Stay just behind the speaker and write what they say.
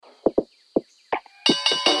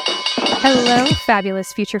Hello,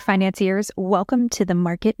 fabulous future financiers. Welcome to the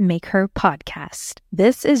MakeHer podcast.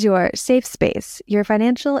 This is your safe space, your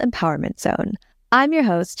financial empowerment zone. I'm your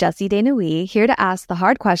host, Jessie Denouille, here to ask the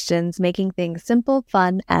hard questions, making things simple,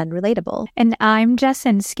 fun, and relatable. And I'm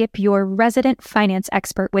Jessin Skip, your resident finance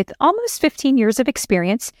expert with almost 15 years of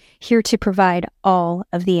experience, here to provide all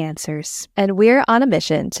of the answers. And we're on a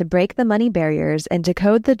mission to break the money barriers and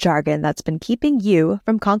decode the jargon that's been keeping you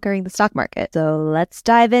from conquering the stock market. So let's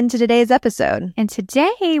dive into today's episode. And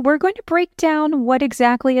today we're going to break down what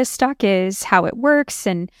exactly a stock is, how it works,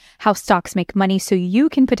 and how stocks make money so you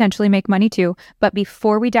can potentially make money too. But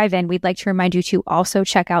before we dive in, we'd like to remind you to also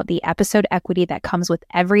check out the episode equity that comes with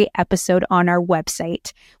every episode on our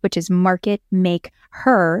website, which is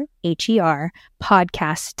MakeHer, H-E-R,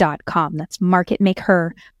 podcast.com. That's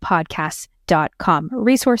MakeHer.podcast.com.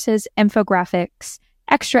 Resources, infographics,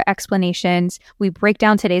 extra explanations. We break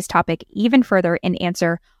down today's topic even further and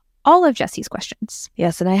answer all of Jessie's questions.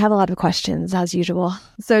 Yes, and I have a lot of questions as usual.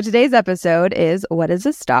 So today's episode is, what is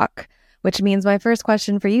a stock? Which means my first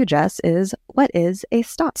question for you, Jess, is what is a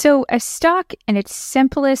stock? So a stock in its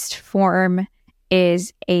simplest form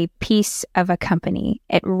is a piece of a company.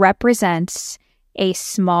 It represents a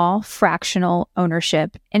small fractional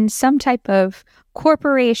ownership in some type of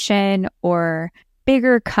corporation or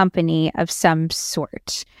bigger company of some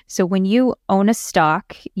sort. So when you own a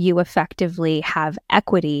stock, you effectively have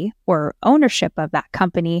equity or ownership of that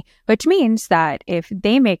company, which means that if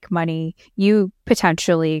they make money, you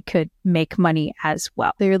potentially could make money as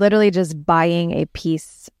well. So you're literally just buying a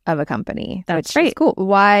piece of a company. That's which right. Is cool.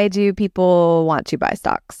 Why do people want to buy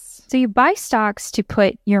stocks? So you buy stocks to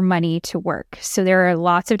put your money to work. So there are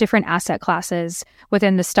lots of different asset classes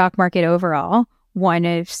within the stock market overall, one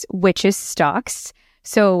of which is stocks.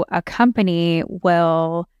 So a company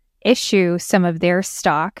will issue some of their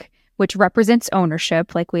stock, which represents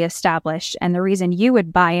ownership, like we established. And the reason you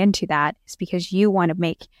would buy into that is because you want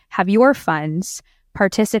to have your funds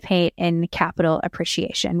participate in capital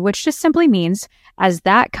appreciation, which just simply means as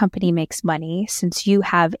that company makes money, since you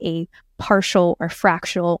have a partial or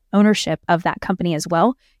fractional ownership of that company as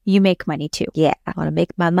well, you make money too. Yeah, I want to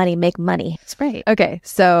make my money make money. That's right. Okay,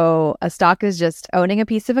 so a stock is just owning a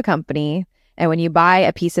piece of a company. And when you buy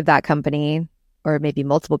a piece of that company, or maybe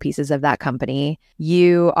multiple pieces of that company,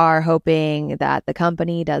 you are hoping that the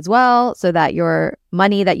company does well so that your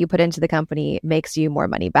money that you put into the company makes you more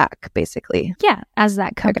money back, basically. Yeah, as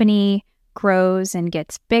that company grows and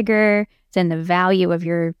gets bigger, then the value of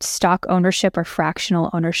your stock ownership or fractional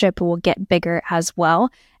ownership will get bigger as well.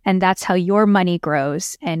 And that's how your money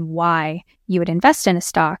grows and why you would invest in a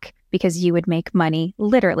stock, because you would make money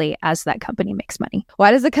literally as that company makes money. Why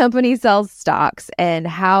does a company sell stocks, and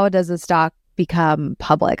how does a stock become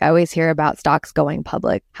public? I always hear about stocks going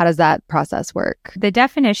public. How does that process work? The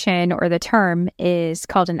definition or the term is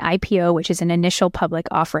called an IPO, which is an initial public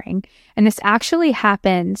offering. And this actually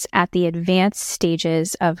happens at the advanced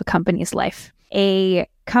stages of a company's life. A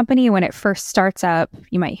company, when it first starts up,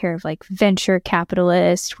 you might hear of like venture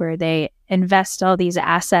capitalists, where they invest all these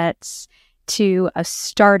assets to a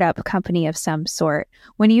startup company of some sort.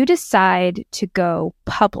 When you decide to go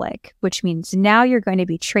public, which means now you're going to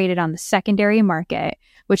be traded on the secondary market,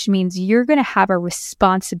 which means you're going to have a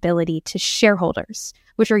responsibility to shareholders,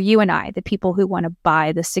 which are you and I, the people who want to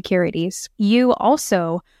buy the securities. You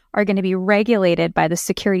also are going to be regulated by the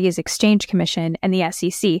Securities Exchange Commission and the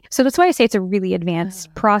SEC. So that's why I say it's a really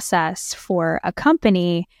advanced process for a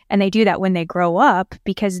company. And they do that when they grow up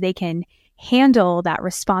because they can handle that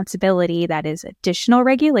responsibility that is additional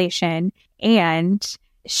regulation and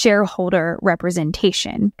shareholder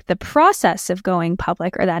representation. The process of going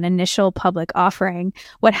public, or that initial public offering,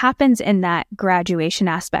 what happens in that graduation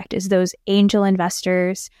aspect is those angel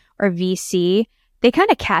investors or VC, they kind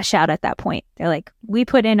of cash out at that point. They're like, we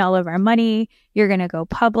put in all of our money, you're going to go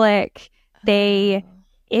public. They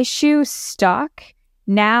issue stock.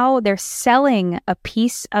 Now they're selling a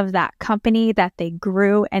piece of that company that they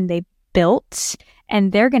grew and they built,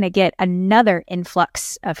 and they're going to get another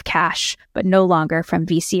influx of cash, but no longer from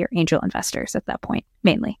VC or angel investors at that point,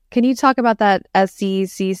 mainly. Can you talk about that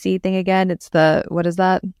SEC thing again? It's what is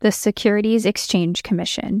that? The Securities Exchange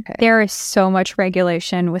Commission. Okay. There is so much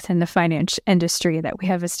regulation within the finance industry that we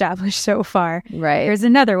have established so far. Right. There's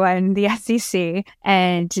another one, the SEC,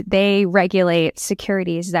 and they regulate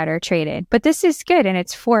securities that are traded. But this is good, and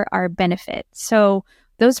it's for our benefit. So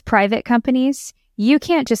those private companies, you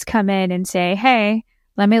can't just come in and say, hey,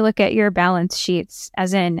 let me look at your balance sheets,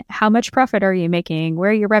 as in how much profit are you making?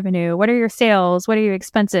 Where are your revenue? What are your sales? What are your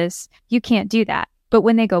expenses? You can't do that. But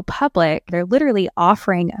when they go public, they're literally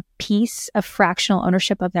offering a piece of fractional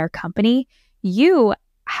ownership of their company. You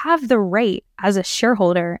have the right as a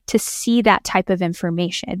shareholder to see that type of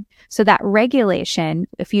information. So that regulation,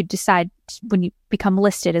 if you decide when you become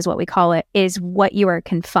listed is what we call it, is what you are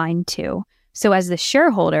confined to. So as the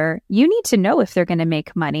shareholder, you need to know if they're going to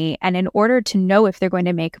make money. And in order to know if they're going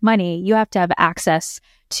to make money, you have to have access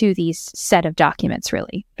to these set of documents,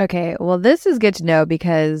 really. Okay, well, this is good to know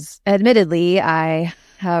because admittedly, I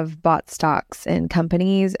have bought stocks in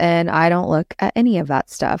companies and I don't look at any of that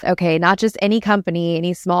stuff. Okay, not just any company,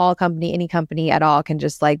 any small company, any company at all can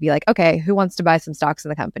just like be like, okay, who wants to buy some stocks in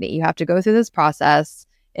the company? You have to go through this process.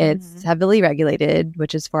 It's heavily regulated,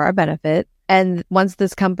 which is for our benefit. And once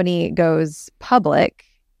this company goes public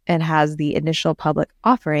and has the initial public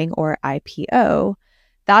offering or IPO,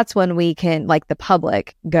 that's when we can, like the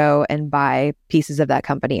public, go and buy pieces of that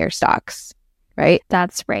company or stocks, right?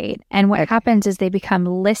 That's right. And what happens is they become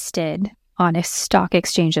listed on a stock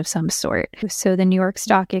exchange of some sort. So the New York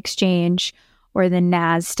Stock Exchange or the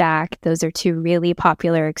NASDAQ, those are two really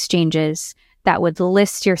popular exchanges that would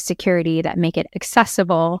list your security that make it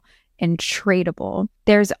accessible and tradable.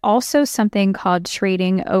 There's also something called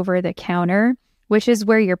trading over the counter, which is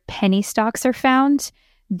where your penny stocks are found.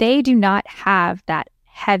 They do not have that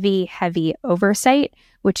heavy oversight,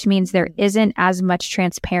 which means there isn't as much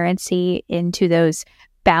transparency into those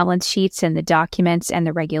balance sheets and the documents and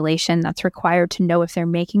the regulation that's required to know if they're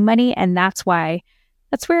making money. And that's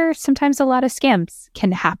where sometimes a lot of scams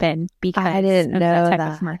can happen because I didn't know that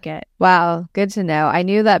type of market. Wow, good to know. I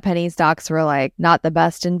knew that penny stocks were like not the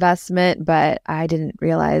best investment, but I didn't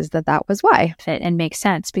realize that that was why. Fit and makes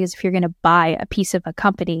sense because if you're going to buy a piece of a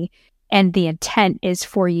company and the intent is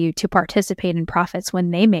for you to participate in profits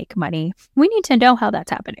when they make money, we need to know how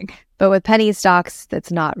that's happening. But with penny stocks,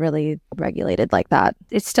 it's not really regulated like that.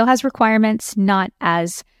 It still has requirements, not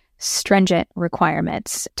as stringent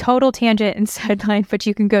requirements. Total tangent and sideline, but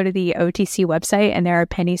you can go to the OTC website and there are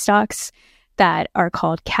penny stocks that are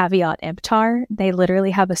called caveat emptor. They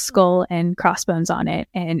literally have a skull and crossbones on it,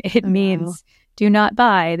 and it means do not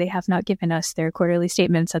buy. They have not given us their quarterly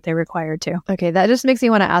statements that they're required to. Okay, that just makes me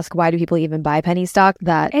want to ask, why do people even buy penny stock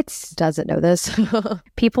that doesn't know this?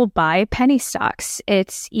 People buy penny stocks.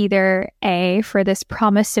 It's either A, for this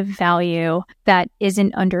promise of value that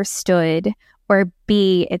isn't understood, or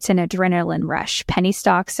B, it's an adrenaline rush. Penny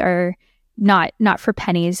stocks are not for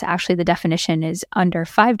pennies. Actually, the definition is under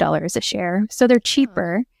 $5 a share. So they're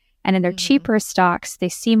cheaper. And in their cheaper stocks, they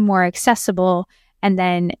seem more accessible. And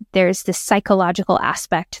then there's this psychological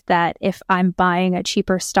aspect that if I'm buying a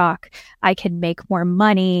cheaper stock, I can make more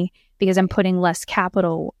money because I'm putting less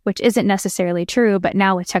capital, which isn't necessarily true. But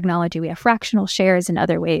now with technology, we have fractional shares and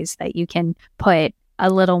other ways that you can put a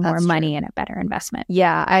little more money in a better investment.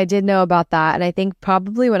 Yeah, I did know about that. And I think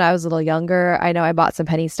probably when I was a little younger, I know I bought some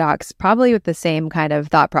penny stocks, probably with the same kind of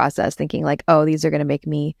thought process, thinking like, oh, these are going to make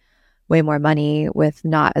me way more money with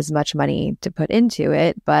not as much money to put into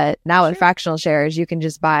it. But now with fractional shares, you can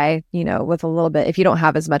just buy, with a little bit if you don't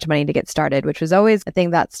have as much money to get started, which was always a thing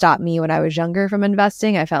that stopped me when I was younger from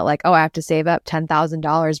investing. I felt like, oh, I have to save up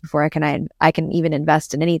 $10,000 before I can even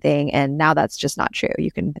invest in anything. And now that's just not true.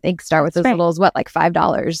 You can, I think, start with as little as like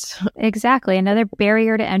 $5. Exactly. Another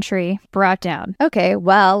barrier to entry brought down. Okay,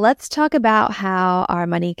 well, let's talk about how our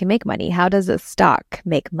money can make money. How does a stock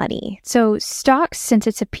make money? So stocks, since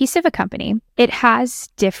it's a piece of a company, it has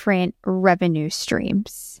different revenue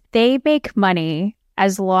streams. They make money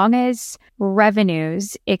as long as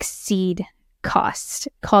revenues exceed costs.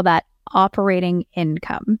 Call that operating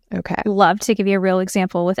income. Okay. Love to give you a real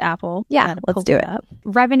example with Apple. Yeah, let's do it.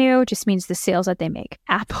 Revenue just means the sales that they make.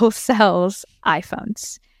 Apple sells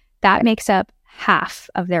iPhones. That makes up half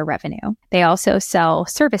of their revenue. They also sell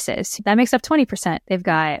services. That makes up 20%. They've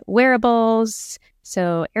got wearables,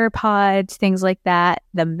 so AirPods, things like that.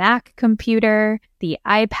 The Mac computer, the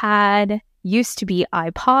iPad, used to be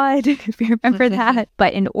iPod, if you remember that.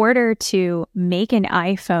 But in order to make an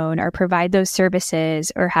iPhone or provide those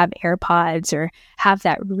services or have AirPods or have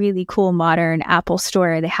that really cool modern Apple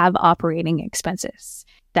store, they have operating expenses.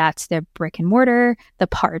 That's their brick and mortar, the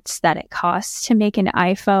parts that it costs to make an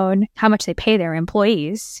iPhone, how much they pay their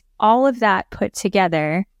employees. All of that put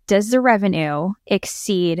together, does the revenue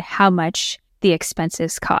exceed how much the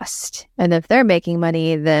expenses cost? And if they're making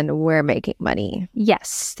money, then we're making money.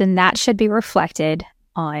 Yes, then that should be reflected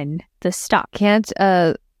on the stock. Can't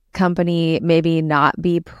a company maybe not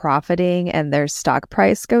be profiting and their stock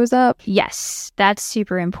price goes up? Yes, that's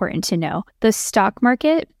super important to know. The stock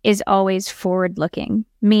market is always forward-looking,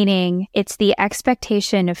 meaning it's the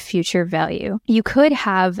expectation of future value. You could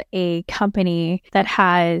have a company that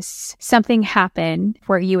has something happen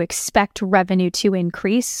where you expect revenue to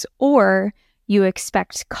increase, or you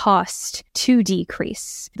expect cost to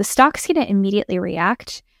decrease. The stock's going to immediately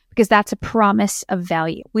react because that's a promise of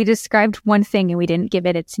value. We described one thing and we didn't give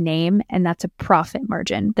it its name, and that's a profit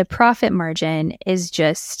margin. The profit margin is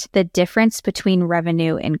just the difference between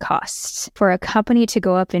revenue and costs. For a company to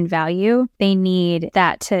go up in value, they need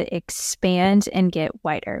that to expand and get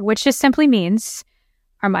wider, which just simply means,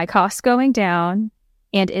 are my costs going down?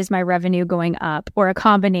 And is my revenue going up, or a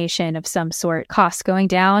combination of some sort? Costs going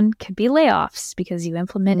down could be layoffs because you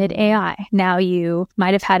implemented AI. Now you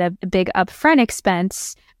might have had a big upfront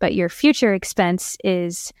expense, but your future expense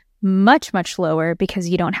is much, much lower because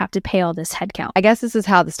you don't have to pay all this headcount. I guess this is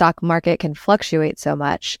how the stock market can fluctuate so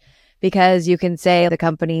much, because you can say the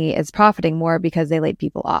company is profiting more because they laid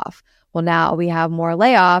people off. Well, now we have more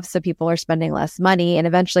layoffs, so people are spending less money, and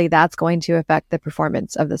eventually that's going to affect the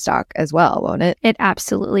performance of the stock as well, won't it? It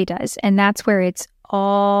absolutely does. And that's where it's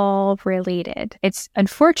all related. It's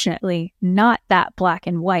unfortunately not that black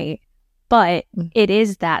and white, but it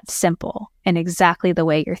is that simple and exactly the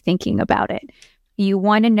way you're thinking about it. You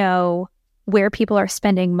want to know where people are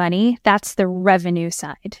spending money. That's the revenue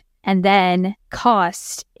side. And then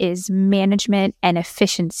cost is management and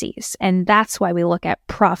efficiencies. And that's why we look at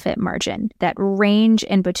profit margin, that range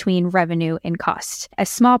in between revenue and cost. A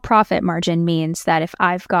small profit margin means that if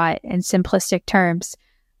I've got, in simplistic terms,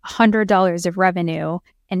 $100 of revenue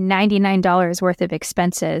and $99 worth of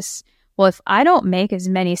expenses, well, if I don't make as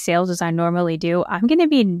many sales as I normally do, I'm going to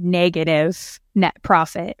be negative net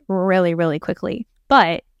profit really, really quickly.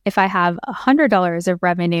 But if I have $100 of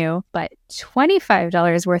revenue, but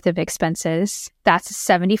 $25 worth of expenses, that's a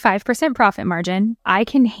 75% profit margin. I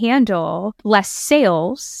can handle less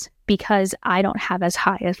sales because I don't have as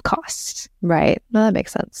high of costs. Right. No, that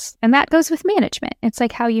makes sense. And that goes with management. It's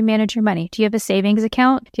like how you manage your money. Do you have a savings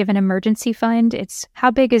account? Do you have an emergency fund? It's how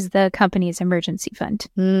big is the company's emergency fund?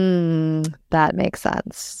 That makes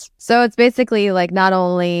sense. So it's basically like not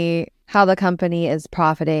only how the company is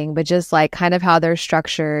profiting, but just like kind of how they're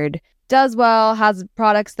structured, does well, has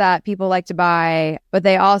products that people like to buy, but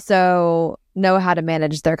they also know how to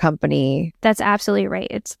manage their company. That's absolutely right.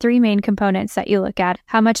 It's three main components that you look at.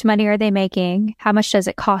 How much money are they making? How much does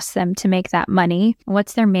it cost them to make that money?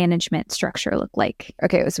 What's their management structure look like?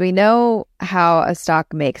 Okay, so we know how a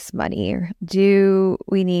stock makes money. Do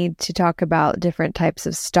we need to talk about different types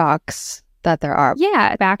of stocks that there are?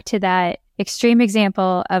 Yeah, back to that extreme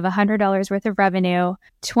example of $100 worth of revenue,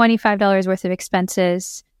 $25 worth of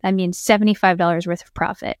expenses. That means $75 worth of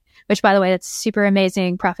profit, which, by the way, that's super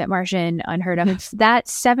amazing profit margin, unheard of. That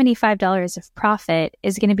 $75 of profit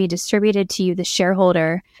is going to be distributed to you, the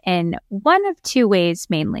shareholder, in one of two ways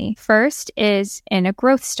mainly. First is in a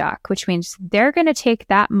growth stock, which means they're going to take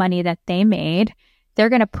that money that they made, they're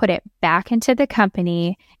going to put it back into the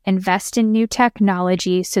company, invest in new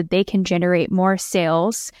technology so they can generate more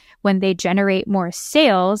sales. When they generate more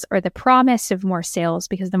sales, or the promise of more sales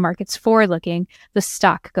because the market's forward-looking, the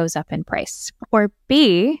stock goes up in price. Or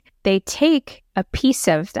B, they take a piece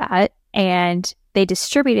of that and they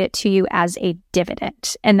distribute it to you as a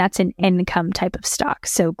dividend. And that's an income type of stock.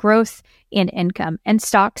 So growth and income. And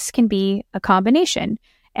stocks can be a combination.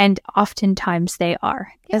 And oftentimes they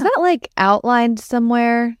are. Yeah. Is that like outlined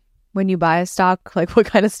somewhere when you buy a stock, like what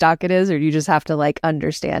kind of stock it is, or do you just have to like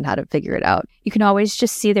understand how to figure it out? You can always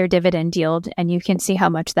just see their dividend yield and you can see how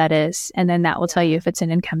much that is. And then that will tell you if it's an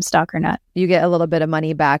income stock or not. You get a little bit of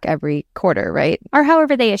money back every quarter, right? Or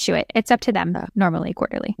however they issue it. It's up to them, normally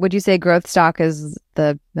quarterly. Would you say growth stock is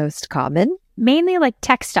the most common? Mainly like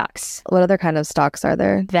tech stocks. What other kind of stocks are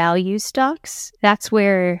there? Value stocks. That's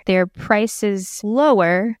where their price is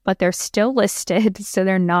lower, but they're still listed, so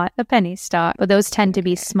they're not a penny stock. But those tend to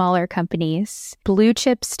be smaller companies. Blue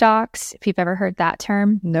chip stocks, if you've ever heard that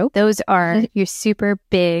term. Nope. Those are your super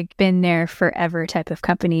big, been there forever type of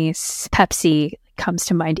companies. Pepsi comes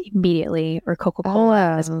to mind immediately, or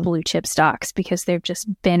Coca-Cola as blue chip stocks because they've just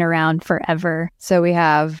been around forever. So we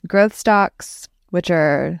have growth stocks, which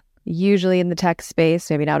are usually in the tech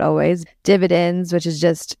space, maybe not always. Dividends, which is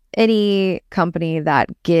just any company that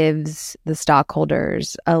gives the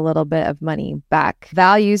stockholders a little bit of money back.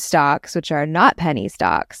 Value stocks, which are not penny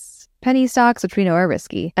stocks. Penny stocks, which we know are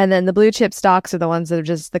risky. And then the blue chip stocks are the ones that are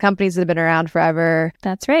just the companies that have been around forever.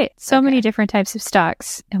 That's right. So many different types of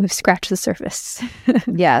stocks, and we've scratched the surface.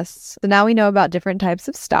 Yes. So now we know about different types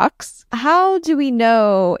of stocks. How do we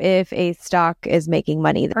know if a stock is making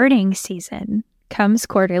money? Earnings season comes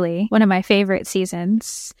quarterly, one of my favorite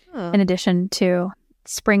seasons, in addition to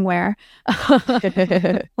springwear.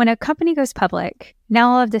 When a company goes public, now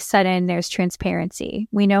all of a sudden there's transparency.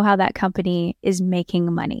 We know how that company is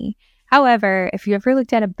making money. However, if you ever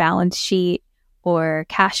looked at a balance sheet or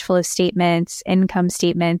cash flow statements, income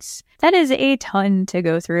statements. That is a ton to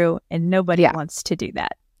go through, and nobody wants to do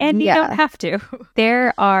that. And you don't have to.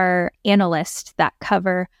 There are analysts that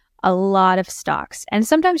cover a lot of stocks. And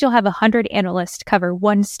sometimes you'll have 100 analysts cover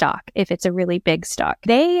one stock if it's a really big stock.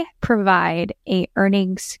 They provide a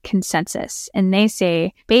earnings consensus, and they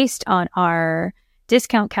say, based on our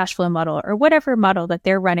discount cash flow model or whatever model that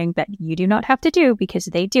they're running that you do not have to do because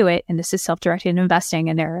they do it, and this is self-directed investing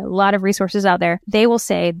and there are a lot of resources out there, they will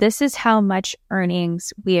say, this is how much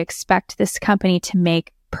earnings we expect this company to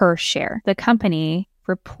make per share. The company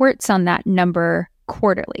reports on that number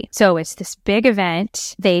quarterly. So it's this big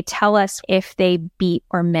event. They tell us if they beat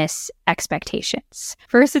or miss expectations.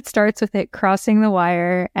 First, it starts with it crossing the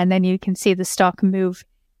wire, and then you can see the stock move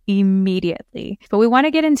immediately. But we want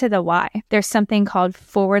to get into the why. There's something called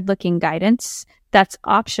forward-looking guidance that's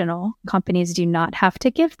optional. Companies do not have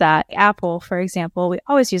to give that. Apple, for example, we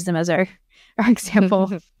always use them as our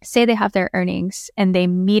example. Say they have their earnings and they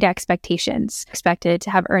meet expectations, expected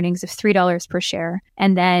to have earnings of $3 per share.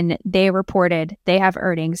 And then they reported they have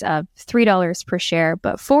earnings of $3 per share,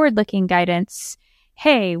 but forward-looking guidance,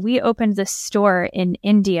 hey, we opened this store in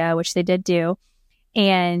India, which they did do,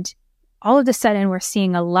 and all of a sudden we're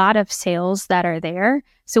seeing a lot of sales that are there.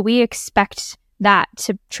 So we expect that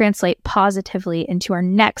to translate positively into our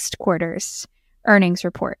next quarter's earnings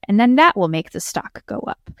report. And then that will make the stock go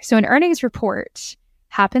up. So an earnings report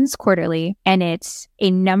happens quarterly, and it's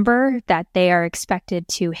a number that they are expected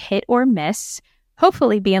to hit or miss,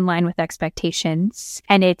 hopefully be in line with expectations.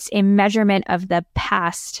 And it's a measurement of the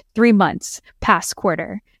past 3 months, past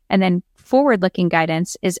quarter. And then forward-looking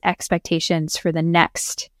guidance is expectations for the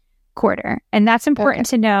next quarter. And that's important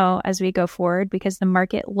to know as we go forward, because the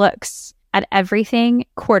market looks at everything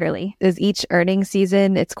quarterly. Is each earnings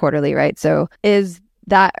season, it's quarterly, right? So is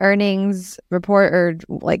that earnings report, or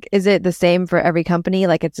like, is it the same for every company?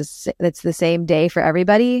 Like it's the same day for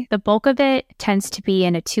everybody? The bulk of it tends to be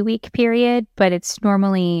in a 2-week period, but it's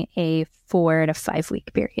normally a 4 to 5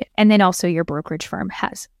 week period. And then also your brokerage firm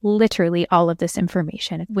has literally all of this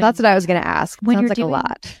information. That's what I was going to ask. Sounds like a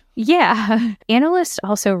lot. Yeah. Analysts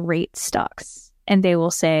also rate stocks, and they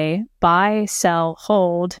will say buy, sell,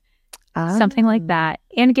 hold, something like that,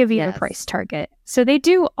 and give you a price target. So they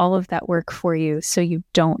do all of that work for you, so you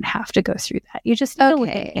don't have to go through that. You just need to look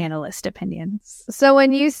at analyst opinions. So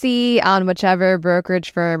when you see on whichever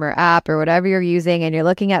brokerage firm or app or whatever you're using, and you're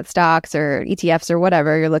looking at stocks or ETFs or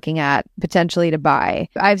whatever you're looking at potentially to buy,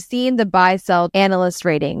 I've seen the buy-sell analyst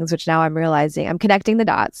ratings, which now I'm realizing I'm connecting the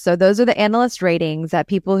dots. So those are the analyst ratings that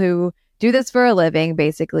people who do this for a living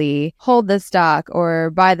basically hold this stock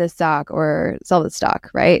or buy this stock or sell the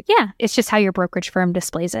stock, right? Yeah. It's just how your brokerage firm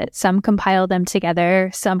displays it. Some compile them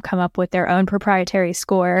together, some come up with their own proprietary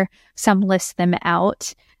score, some list them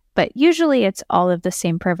out, but usually it's all of the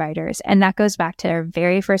same providers. And that goes back to our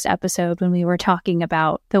very first episode when we were talking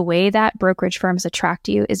about the way that brokerage firms attract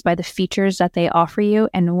you is by the features that they offer you.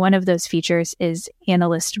 And one of those features is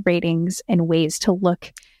analyst ratings and ways to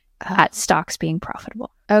look at stocks being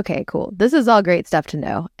profitable. Okay, cool. This is all great stuff to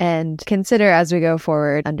know and consider as we go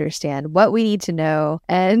forward, understand what we need to know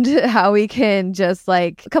and how we can just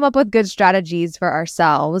like come up with good strategies for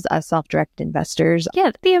ourselves as self-directed investors.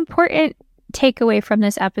 Yeah, the important takeaway from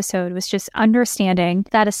this episode was just understanding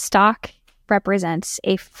that a stock represents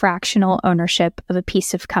a fractional ownership of a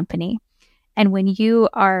piece of company. And when you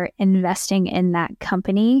are investing in that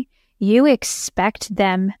company, you expect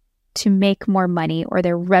them to make more money or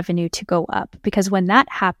their revenue to go up. Because when that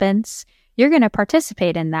happens, you're going to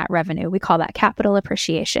participate in that revenue. We call that capital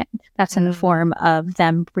appreciation. That's in the form of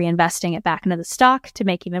them reinvesting it back into the stock to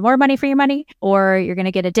make even more money for your money, or you're going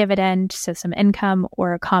to get a dividend, so some income,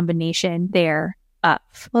 or a combination thereof.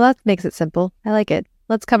 Well, that makes it simple. I like it.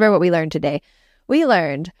 Let's cover what we learned today. We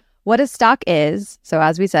learned what a stock is. So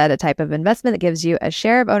as we said, a type of investment that gives you a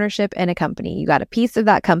share of ownership in a company. You got a piece of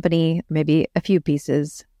that company, maybe a few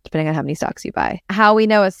pieces, depending on how many stocks you buy. How we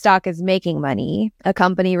know a stock is making money. A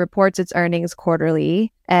company reports its earnings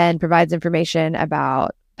quarterly and provides information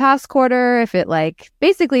about past quarter. If it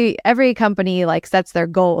basically every company sets their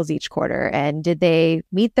goals each quarter, and did they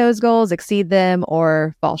meet those goals, exceed them,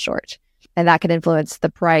 or fall short? And that can influence the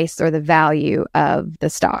price or the value of the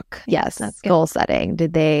stock. Yes, that's goal setting.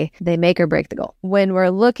 Did they make or break the goal? When we're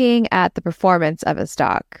looking at the performance of a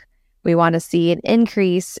stock, we want to see an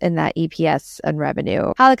increase in that EPS and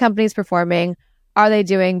revenue. How the company's performing. Are they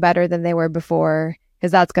doing better than they were before?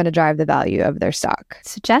 Because that's going to drive the value of their stock.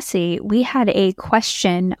 So Jessie, we had a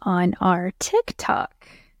question on our TikTok.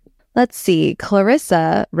 Let's see.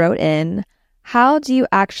 Clarissa wrote in, how do you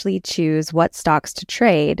actually choose what stocks to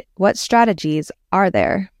trade? What strategies are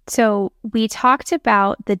there? So we talked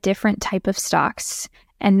about the different type of stocks,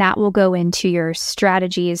 and that will go into your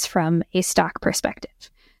strategies from a stock perspective.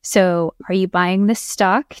 So are you buying this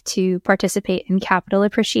stock to participate in capital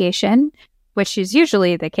appreciation, which is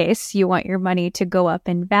usually the case? You want your money to go up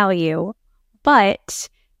in value, but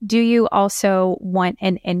do you also want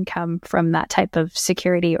an income from that type of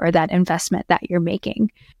security or that investment that you're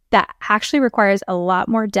making? That actually requires a lot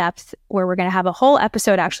more depth, where we're going to have a whole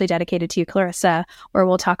episode actually dedicated to you, Clarissa, where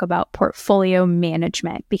we'll talk about portfolio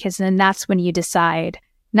management, because then that's when you decide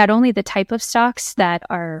not only the type of stocks that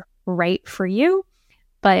are right for you,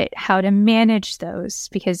 but how to manage those,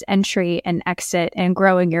 because entry and exit and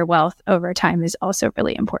growing your wealth over time is also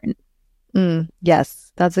really important.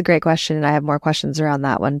 Yes, that's a great question. And I have more questions around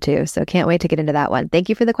that one too. So can't wait to get into that one. Thank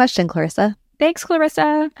you for the question, Clarissa. Thanks,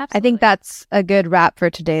 Clarissa. Absolutely. I think that's a good wrap for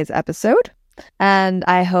today's episode. And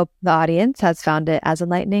I hope the audience has found it as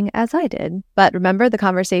enlightening as I did. But remember, the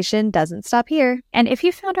conversation doesn't stop here. And if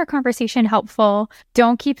you found our conversation helpful,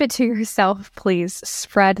 don't keep it to yourself, please.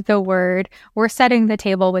 Spread the word. We're setting the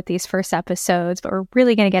table with these first episodes, but we're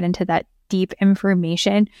really going to get into that deep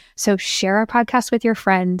information. So share our podcast with your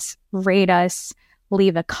friends, rate us,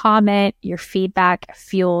 leave a comment. Your feedback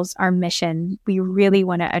fuels our mission. We really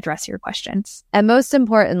want to address your questions. And most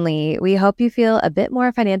importantly, we hope you feel a bit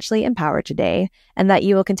more financially empowered today, and that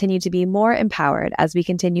you will continue to be more empowered as we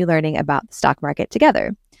continue learning about the stock market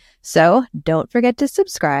together. So don't forget to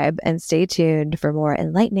subscribe and stay tuned for more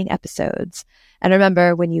enlightening episodes. And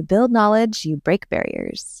remember, when you build knowledge, you break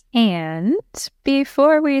barriers. And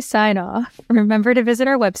before we sign off, remember to visit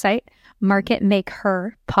our website,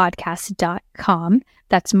 marketmakerpodcast.com.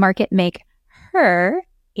 That's marketmakeher,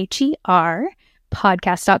 HER,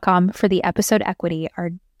 podcast.com for the episode equity,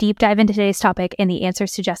 our deep dive into today's topic and the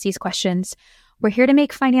answers to Jesse's questions. We're here to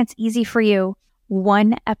make finance easy for you,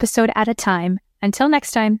 one episode at a time. Until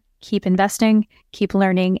next time, keep investing, keep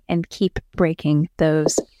learning, and keep breaking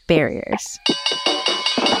those barriers.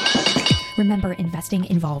 Remember, investing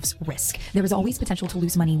involves risk. There is always potential to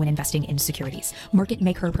lose money when investing in securities.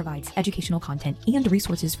 MakeHer provides educational content and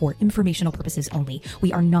resources for informational purposes only.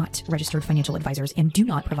 We are not registered financial advisors and do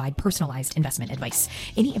not provide personalized investment advice.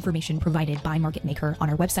 Any information provided by MakeHer on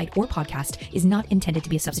our website or podcast is not intended to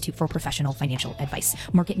be a substitute for professional financial advice.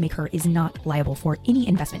 MakeHer is not liable for any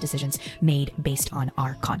investment decisions made based on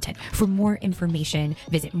our content. For more information,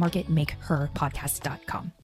 visit marketmakerpodcast.com.